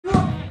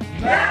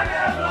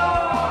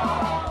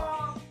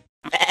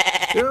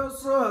Yo,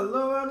 so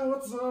hello and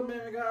what's up,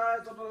 meme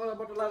guys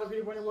बटलाएर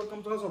फेरि पनि welcome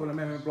छ सबैलाई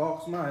मेमे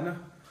ब्लग्समा हैन।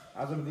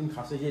 आजको दिन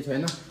खासै केही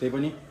छैन, त्यही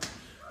पनि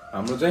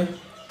हाम्रो चाहिँ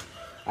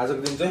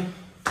आजको दिन चाहिँ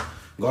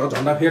घर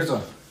झन्डा फेर्छ।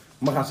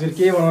 म खास गरी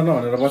के बनाउनु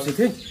भनेर बसेको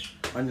थिएँ,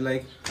 अनि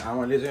लाइक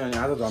आमाले चाहिँ अनि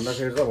आज झन्डा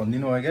फेर्छ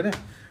भनिदिनु भयो के अरे,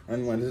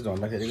 अनि मैले चाहिँ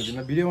झन्डा फेरेको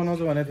दिनमा भिडियो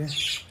बनाउँछु भनेको थिएँ।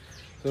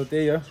 सो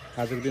त्यही हो,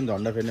 आजको दिन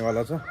झन्डा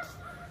फेर्नेवाला छ,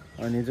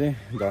 अनि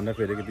चाहिँ झन्डा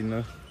फेरेको दिन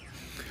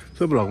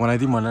सो भ्लग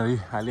बनाइदिउँ भनेर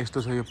अहिले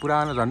यस्तो छ यो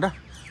पुरानो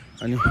झन्डा।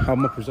 अनि अब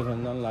म फुर्सद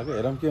खेल्न जानु लाग्यो,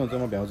 हेरौँ के हुन्छ।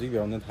 म भ्याउँछु कि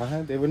भ्याउँदैन थाहा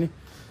छैन, त्यही पनि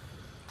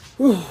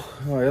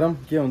हेरौँ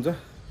के हुन्छ।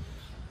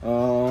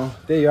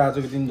 त्यही हो,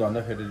 आजको दिन झन्डा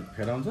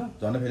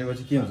फेराउँछ। झन्डा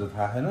फेरेपछि के हुन्छ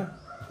थाहा छैन,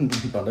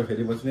 झन्डा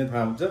फेरेपछि नै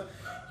थाहा हुन्छ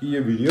कि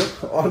यो भिडियो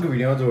अर्को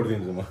भिडियोमा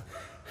जोडिदिन्छु म।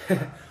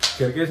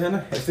 फेरि केही छैन,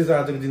 यस्तै छ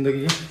आजको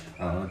जिन्दगी।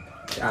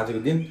 आजको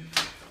दिन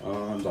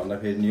झन्डा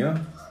फेर्ने हो,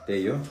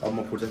 त्यही हो। अब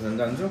म फुर्सद खेल्न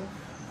जान्छु,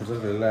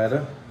 फुर्सद खेल्न आएर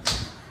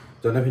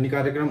झन्डा फेर्ने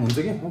कार्यक्रम हुन्छ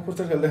कि म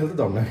फुर्सद खेल्दै खेल्दै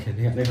झन्डा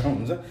फेर्ने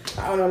कार्यक्रम हुन्छ।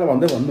 आउनेवाला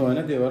भन्दै भन्नु होइन,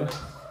 त्यही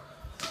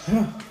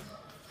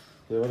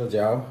भएर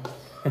झ्याउ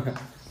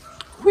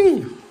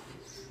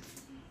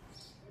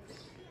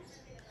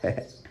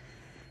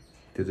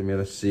त्यो चाहिँ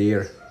मेरो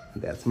सेयर,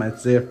 द्याट्स माई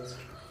सेयर।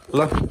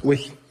 ल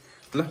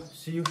ल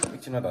सियु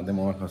एकछिनमा धन्दै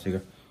मोबाइल खसेको।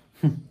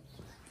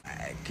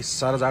 के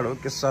साह्रो जाडो,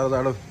 के साह्रो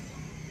जाडो।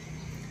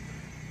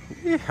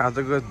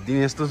 आजको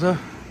दिन यस्तो छ।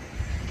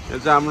 यो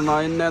चाहिँ हाम्रो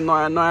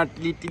नयाँ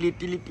टिली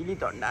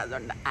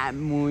झन्डा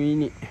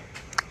आमुइनी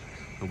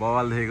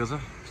बवाल देखेको छ।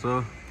 सो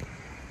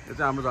यो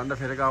चाहिँ हाम्रो झन्डा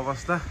फेरेको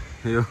अवस्था।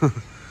 यो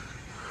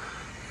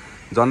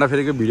झन्डा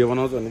फेरेको भिडियो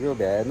बनाउँछु भनेको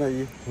भ्याएन,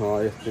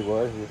 यस्तै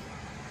भयो।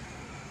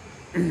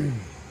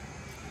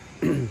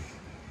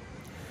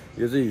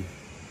 यो चाहिँ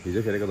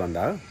हिजो फेरेको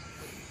झन्डा हो,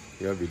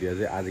 यो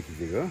भिडियो चाहिँ आज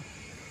खिचेको हो।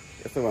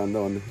 यस्तो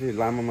भन्दाखेरि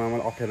लामो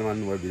मामाले अप्ठ्यारो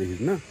मान्नुभयो भिडियो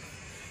खिच्न।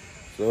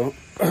 सो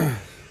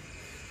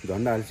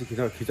झन्डा हाल्छ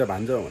खिच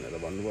भान्छ भनेर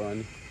भन्नुभयो,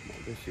 अनि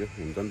सियो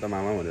हुन्छ नि त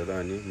मामा भनेर।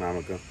 अनि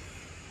मामाको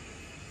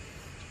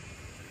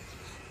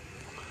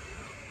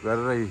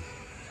गरेर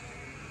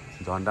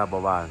झन्डा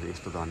बाबा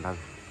यस्तो झन्डा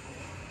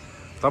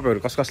तपाईँहरू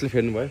कसले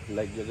फेर्नु भयो?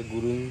 लाइक यो चाहिँ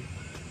गुरुङ,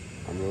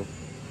 हाम्रो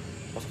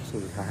कसको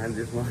थाहा छैन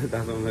त्यसमा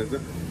दाजु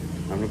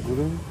हाम्रो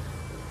गुरुङ।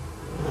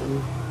 अनि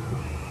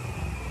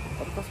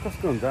अरू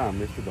कसको हुन्छ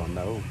हाम्रो यस्तो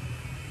झन्डा हो,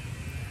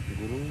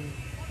 गुरुङ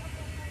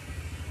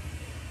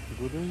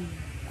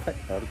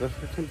अरू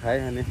कसको थाहै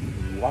छैन।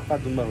 वाक्का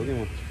जुम्बा हो कि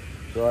म।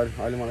 सो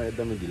अहिले मलाई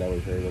एकदमै ढिला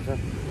भइसकेको छ।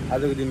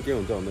 आजको दिन के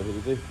हुन्छ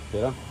भन्दाखेरि चाहिँ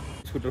हेरौँ,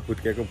 स्कुटर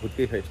फुत्केकै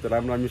खै यस्तो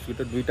राम्रो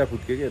स्कुटर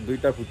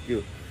दुईवटा फुत्क्यो।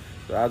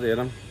 सो आज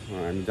हेरौँ,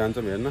 हामी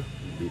जान्छौँ हेर्न।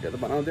 भिडियो त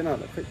बनाउँदैन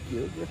होला, खै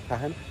के हो के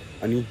थाहा छैन।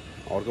 अनि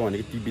अर्को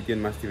भनेको तिब्बतियन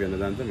मास्टिफ हेर्न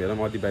जान्छौँ। हेरौँ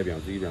अति बाई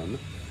भ्याउँछु कि भ्याउनु,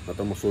 न त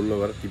म सोल्लो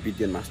गरेर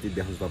तिब्बतियन मास्टिफ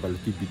देखाउँछु तपाईँले।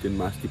 तिब्बतियन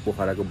मास्टिफ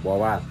पोखराको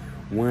बवाल,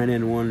 one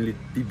and only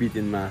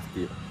Tibetan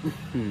mastiff,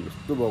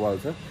 यस्तो बवाल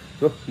छ।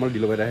 सो मलाई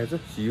ढिलो भइरहेको छ,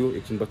 सियो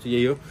एकछिनपछि।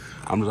 यही हो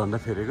हाम्रो झन्डा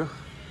फेरेको।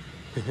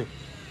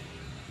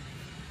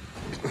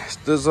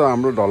 यस्तो छ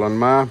हाम्रो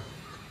ढलनमा,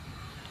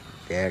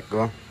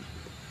 ट्यागको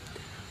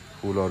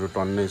फुलहरू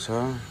टन्नै छ।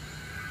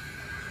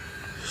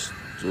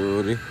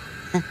 चोरी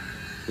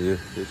यो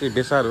चाहिँ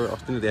बेसार हो,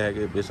 अस्ति नै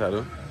देखाएको बेसार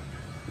हो।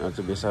 यहाँ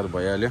चाहिँ बेसार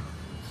भइहाल्यो,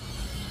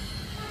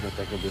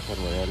 यताको बेसार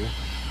भइहाल्यो।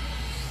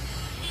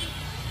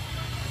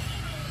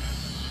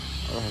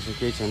 खासै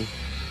केही छैन,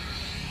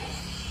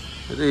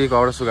 यो चाहिँ एक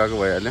औडा सुकाएको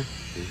भइहाल्यो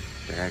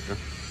देखाएको।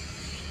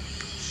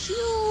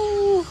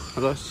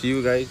 र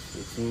सिउ गाई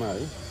एकछिनमा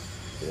है।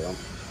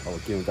 अब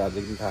के हुन्छ आज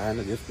पनि थाहा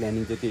छैन। जस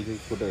प्लानिङ चाहिँ त्यही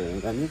स्कुटर हेर्न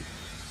जाने,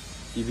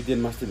 तिब्बतियन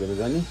मास्टिफ हेरेर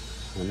जाने,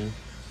 अनि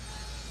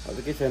अझ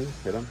केही छैन।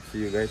 हेरौँ,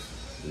 सिउ guys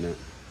in a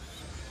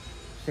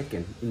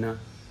second, in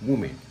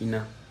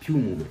a few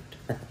moment.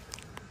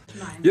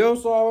 यो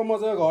सो अब म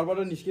चाहिँ घरबाट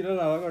निस्किएर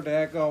लागेको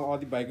ट्याग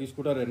अदिप भाइको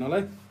स्कुटर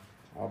हेर्नलाई।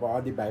 अब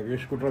अदिप भाइको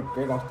स्कुटर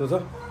के कस्तो छ।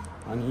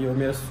 अनि यो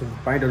मेरो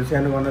पाइन्टहरू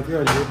सानो गर्न थियो,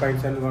 अहिले यो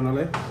पाइन्ट सानो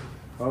गर्नलाई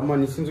अब म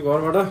निस्किन्छु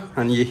घरबाट।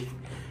 अनि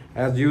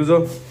एज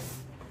युजल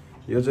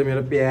यो चाहिँ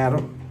मेरो प्यारी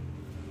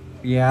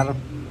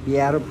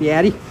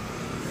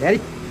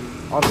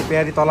अर्को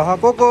प्यारी तल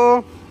को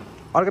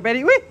अर्को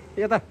प्यारी उही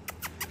यता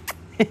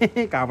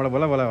कहाँबाट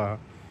बोला भयो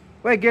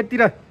ओ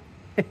गेटतिर।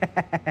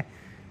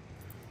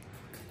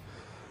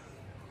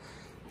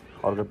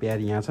 अर्को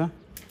प्यारी यहाँ छ।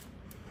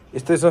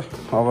 यस्तै छ।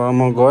 अब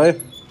म गएँ।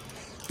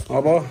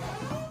 अब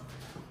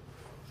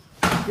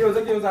के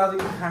हुन्छ आज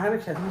खाएर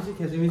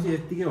खेचेमिसी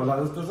यत्तिकै होला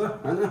जस्तो छ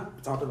होइन।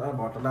 चटला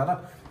भटलाएर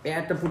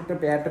प्याट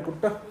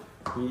पुट्ट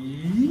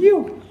यो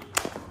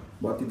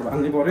बत्ती त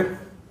बाल्नै पऱ्यो।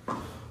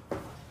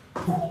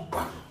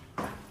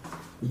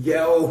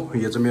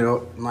 यो चाहिँ मेरो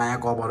नयाँ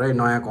कभर है,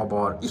 नयाँ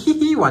कभर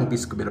वान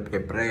पिसको मेरो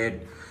फेभरेट।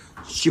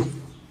 स्यु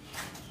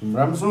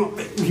राम्रोसँग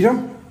भिरौँ।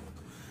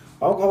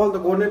 अब कपाल त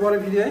गोड्नै पऱ्यो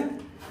फेरि है,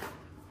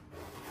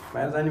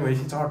 बाहिर जाने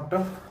भएपछि चट्ट।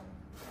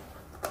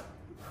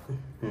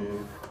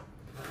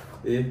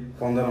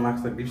 15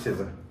 मार्क्स त बिर्सेछ,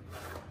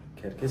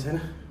 खेर केही छैन,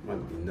 म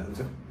दिन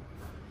जान्छु।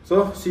 सो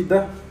सिधा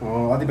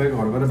अदिप भाइको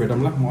घर गएर भेटौँ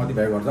ल। म अदिप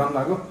भाइको घर जानु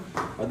लाग्यो।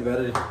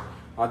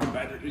 अदिप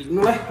भाइ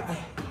लिनुलाई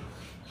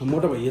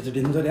मोटो भइएछ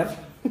डेन्जर यार।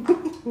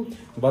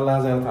 बल्ल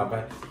आज थाहा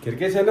पाएँ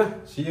खिर्कै छैन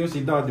सियो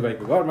सिधा अदि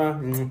भाइको घरमा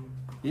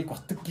ए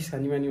कस्तो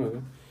किसानी बानी भएको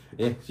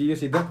ए सियो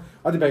सिधा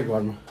अदि भाइको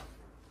घरमा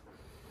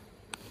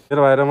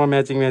मेरो भएर म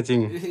म्याचिङ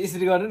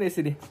यसरी गर्नु नि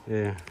यसरी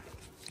ए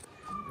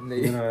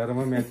मेरो भएर म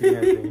म्याचिङ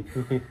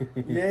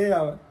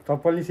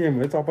चप्पल नि सेम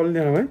है चप्पल नि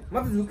है म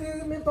त झुके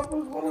मेरो चप्पल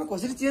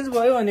कसरी चेन्ज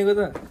भयो भनेको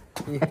त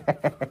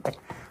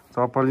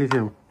चप्पल नि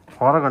सेम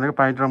फरक भनेको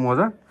प्यान्ट र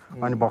मोजा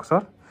अनि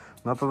बक्सर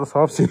नत्र त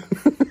सब सेम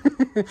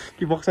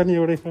कि बक्सर नि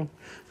एउटै छ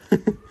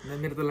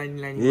मेरो त लाइन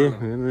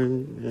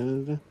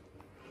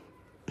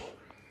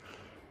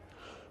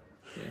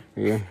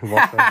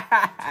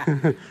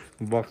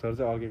बक्सर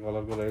चाहिँ अर्कै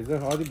कलरको रहेछ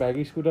अझै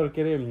भाइको स्कुटर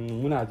के अरे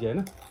मुना हाजी होइन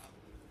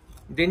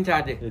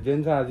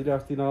जेन्स हाजीले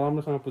अस्ति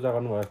नराम्रोसँग पूजा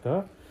गर्नुभएको थियो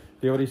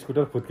त्यो भएर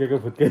स्कुटर फुत्केको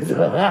छ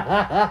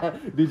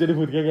दुईचोटि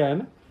फुत्केको होइन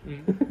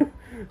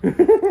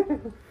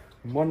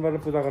मनबाट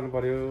पूजा गर्नु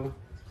पर्यो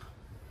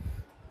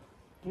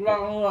पूजा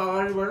गर्नु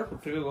अगाडिबाट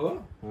फुत्केको हो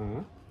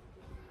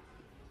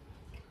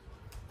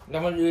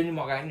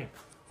मगाए नि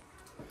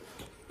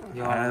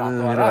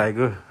मेरो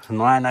भाइको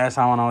नयाँ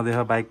सामान आउँदैछ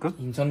बाइकको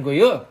हिन्छनको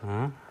यो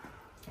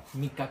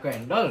मिकाको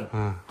ह्यान्डल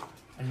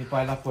अनि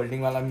पहिला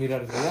फोल्डिङवाला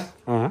मिरर थियो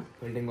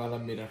फोल्डिङवाला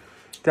मिरर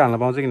त्यो हाल्न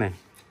पाउँछ कि नै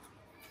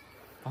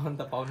पाउनु त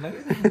पाउन्न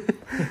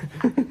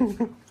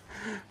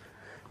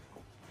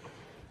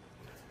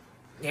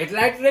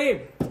हेडलाइट चाहिँ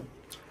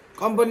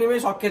कम्पनीमै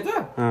सकिएछ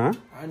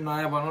अनि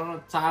नयाँ बनाउनु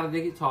 4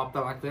 देखि 6 हप्ता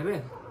भएको थियो अरे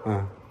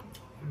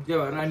त्यो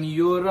भएर अनि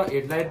यो र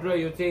हेडलाइट र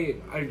यो चाहिँ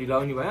अलि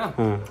ढिलाउने भयो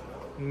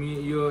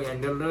यो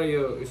ह्यान्डल र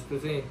यो यस्तो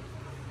चाहिँ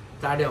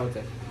चाँडै आउँछ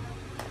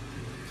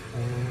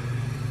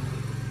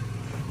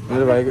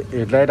मेरो भाइको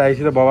हेडलाइट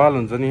आइसी त बवाल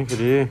हुन्छ नि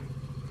फेरि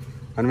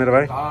अनि मेरो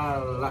भाइ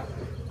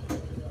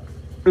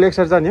लेग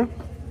साइड जाने हो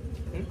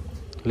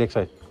लेग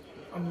साइड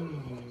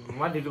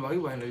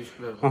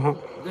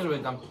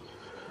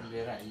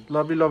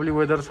लभली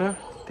वेदर छ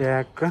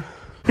ट्याक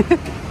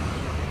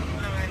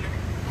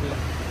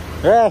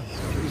ए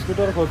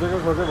स्कुटर खोजेको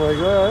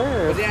भइगयो है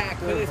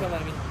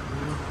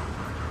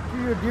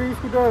यो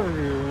स्कुटर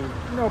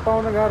किन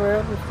पाउन गाह्रो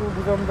यार उसको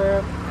बुझाउनु त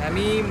यार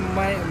हामी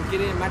के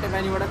अरे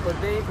माटेपानीबाट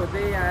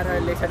खोज्दै आएर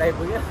लेग साइड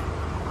आइपुग्यो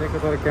त्यसको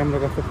तर क्यामेरा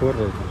कस्तो फोर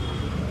रहेछ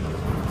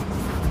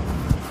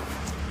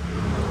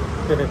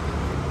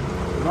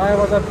नयाँ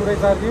बजार पुरै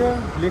चारिदियो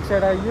लेग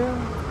साइड आइयो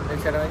लेग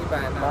साइडमा नि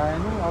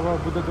पाएन अब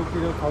बुद्ध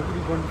चोकतिर छ कि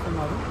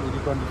रिकन्डिसनहरू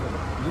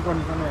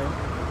रिकन्डिसनै आयो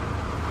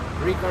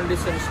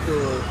रिकन्डिसन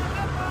स्टोर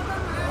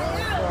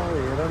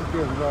हेर के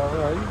हुन्छ अब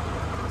है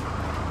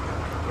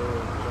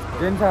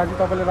जेन्स हाजी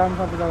तपाईँले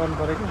राम्रोसँग पूजा गर्नु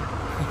पऱ्यो कि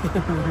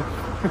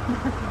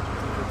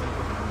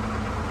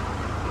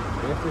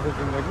यस्तै छ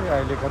जिन्दगी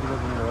अहिले कति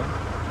बजी भयो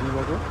 2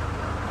 बज्यो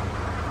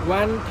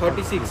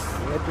 1:36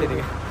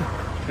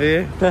 ए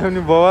त्यहाँ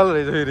पनि बवाल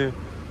रहेछ फेरि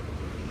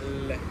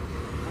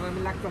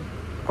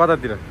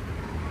कतातिर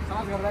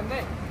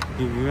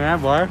यहाँ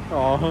भयो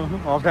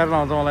अप्ठ्यारो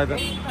लाउँछ मलाई त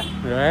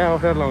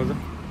अप्ठ्यारो लाउँछ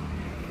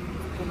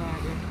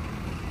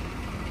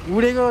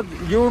उडेको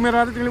यो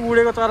उमेरमा चाहिँ तिमीले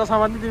उडेको चरा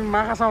सामान तिमी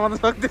माखा सामान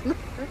सक्दैन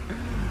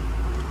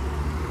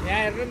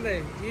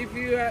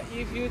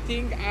If you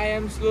think I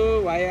am slow,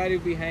 why are you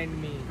behind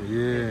me?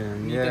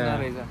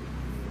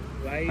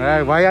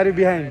 Why are you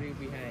behind?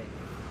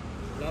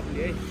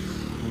 Lovely, eh?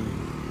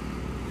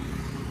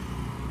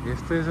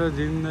 यस्तै छ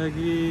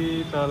जिन्दगी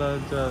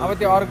चलन्छ अब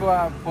त्यो अर्को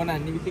फोन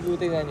हान्ने बित्तिकै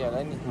उतै जाने होला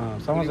नि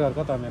समाजघर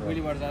कता मेरो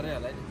गोलीबाट जाँदै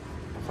होला नि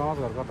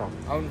समाजघर कता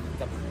आउनु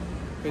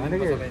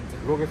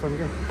लोकेसन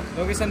के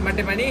लोकेसन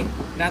माटेपानी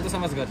रातो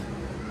समाजघर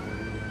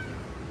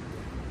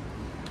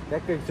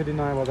ट्याक्कै एकचोटि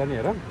नयाँ बजार नि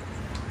हेर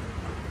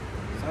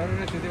सर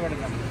त्यतिबाट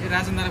जानु ए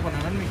राजेन्द्रलाई फोन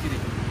हाल्नु नि किरी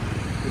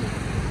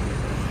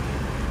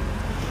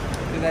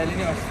त्यो दाइले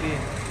नि अस्ति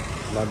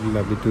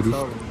लभली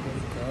टुरिस्ट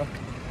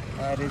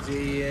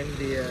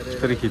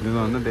त्यसरी खिच्नु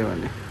नभन्दा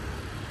देवाले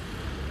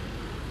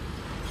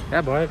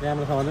यहाँ भयो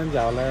क्यामेरा सामान नि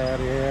झ्याउला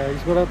यार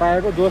स्कुटर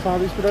पाएको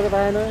जोसँग स्कुटर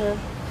पाएन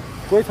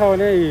कोही छ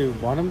भने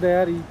भनौँ त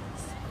यार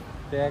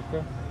ट्याक्क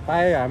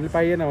पायो हामीले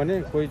पाइएन भने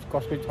कोही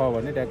कसको छ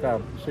भने ट्याक्क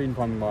यसो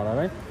इन्फर्म गर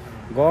है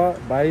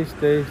 22,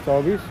 23,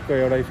 24 को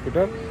एउटा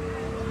स्कुटर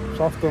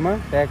सस्तोमा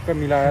ट्याक्क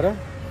मिलाएर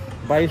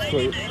 22 को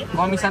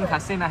कमिसन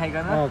खासै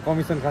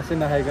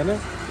नखाइकन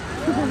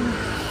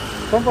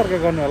सम्पर्क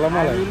गर्नु होला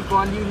मलाई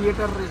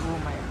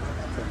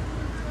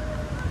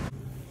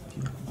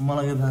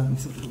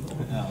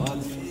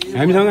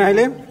हामीसँग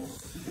अहिले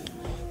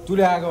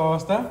तुल्याएको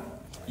अवस्था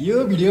यो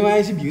भिडियोमा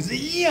आएपछि भ्यू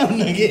चाहिँ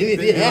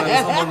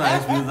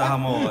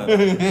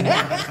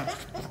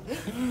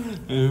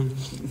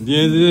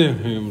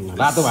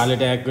रातो भाले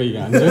ट्यागकै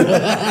खान्छ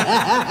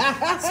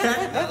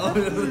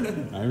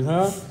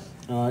हामीसँग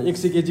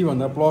 100 केजी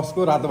भन्दा प्लसको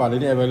रातो भाले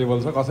नै एभाइलेबल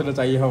छ कसैलाई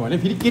चाहियो भने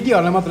फेरि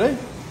केटीहरूलाई मात्रै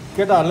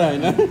केटाहरूलाई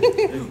होइन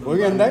हो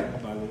कि अन्त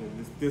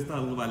त्यस्तो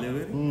खालको भाले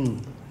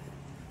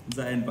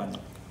जायन्ट भाले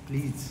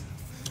प्लिज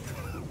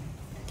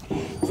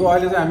सो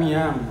अहिले चाहिँ हामी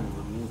यहाँ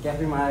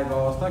क्याफेमा आएको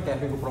अवस्था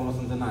क्याफेको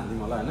प्रमोसन चाहिँ नहान्दिउँ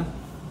होला होइन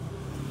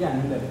के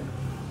हान्दिउँ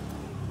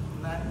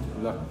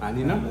ल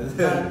हान्दिनँ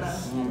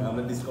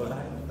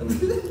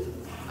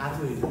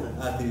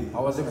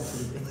अब चाहिँ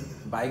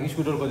भाइको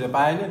स्कुटर खोजेर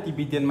पाएन ती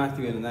बितेन माथि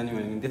हेर्न जाने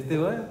भनेको त्यस्तै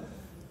भयो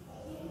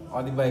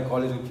अदिप भाइ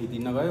कलेजको फी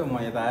तिर्न गयो म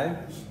यता आएँ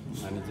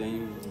अनि चाहिँ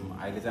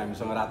अहिले चाहिँ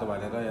हामीसँग रातो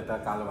भाले र यता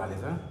कालो भाले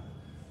छ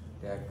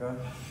ट्याक्क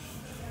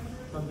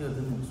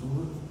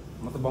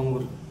म त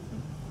बङ्गुर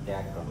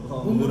ट्याक्क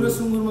सुँगुर र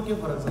सुँगुरमा के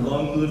फरक छ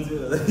लङ्गुर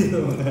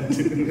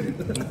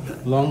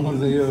लङ्गुर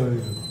चाहिँ यो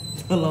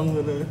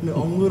लङ्गुर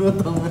अङ्गुर हो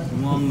त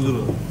मङ्गुर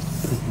हो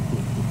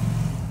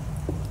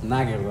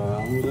नागेर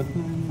अङ्गुर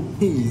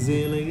हिजो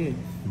यसलाई के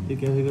त्यो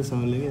क्याफेको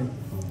समयले के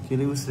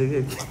केले उसले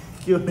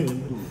के भन्नु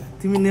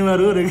तिमी नेवार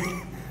हो रे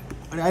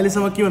अनि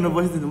अहिलेसम्म के भन्नु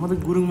बसिदिनु म त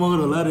गुरुङ मगर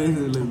होला रे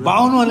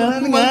बाउनु होला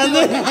नि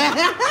मलाई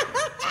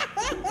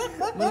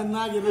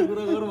नागेर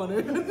कुरा गर भने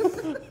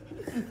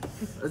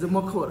अझ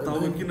मख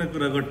तब किन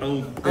कुरा गटाउ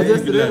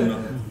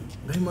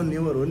भाइ म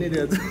नेवार हो नि रे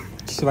आज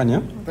के भन्यो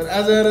तर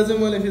आज आएर चाहिँ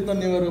मैले फेरि त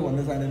नेवार हो भन्न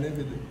चाहेन नि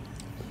फेरि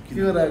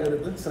के हो राखेर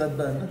त श्राद्ध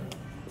होइन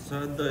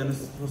श्राद्ध होइन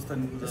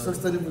स्वस्थानी पूजा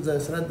स्वस्थानी पूजा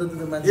श्राद्ध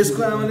त मान्छे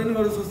यसको आमाले नि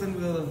गर्छ स्वस्थानी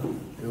पूजा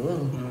हो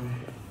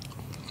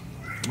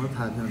म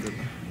थाहा थिएन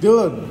त्यो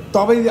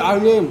तपाईँ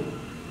अहिले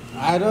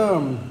आएर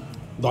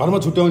धर्म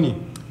छुट्याउने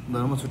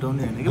धर्म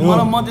छुट्याउने होइन कि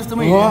मलाई म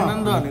त्यस्तोमा हिँड्दैन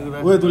नि त भन्ने कुरा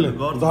ओए तुले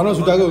धर्म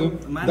छुट्याएको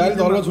दाइले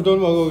धर्म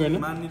छुट्याउनु भएको हो कि होइन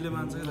मान्नेले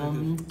मान्छ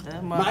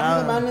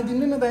मान्ने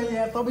दिनु न दाइ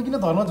यार तपाईँ किन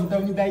धर्म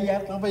छुट्याउने दाइ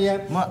यार तपाईँ यार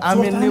म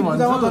आमेन नै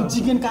भन्छु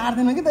चिकन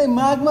काट्दैन कि दाइ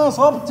माघमा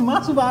सब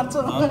मासु बार्छ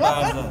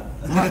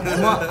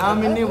म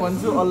आमेन नै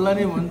भन्छु अल्लाह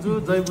नै भन्छु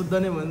जय बुद्ध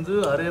नै भन्छु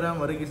हरे राम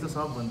हरे कृष्ण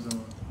सब भन्छु म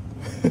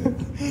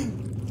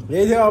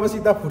यही थियो अब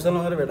सिधा फुटसल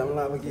लगेर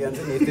भेटाउँला अब के भन्छ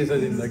नि यस्तै छ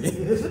जिन्दगी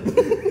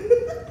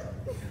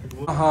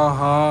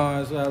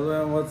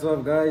वाट्सअप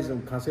गाइस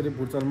खास गरी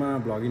फुटसलमा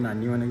भ्लगिङ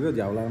हान्ने भनेको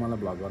झ्याउला मलाई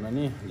भ्लग गर्न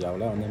नि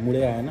झ्याउला भन्दा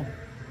मुडै आएन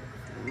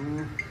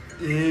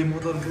ए म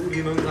त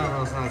उडिन पनि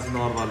जान साँच्ची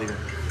नरबालीको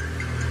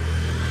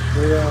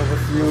अब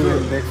see you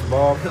in next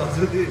vlog.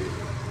 हजुर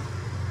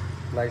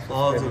Like,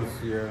 subscribe,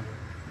 share.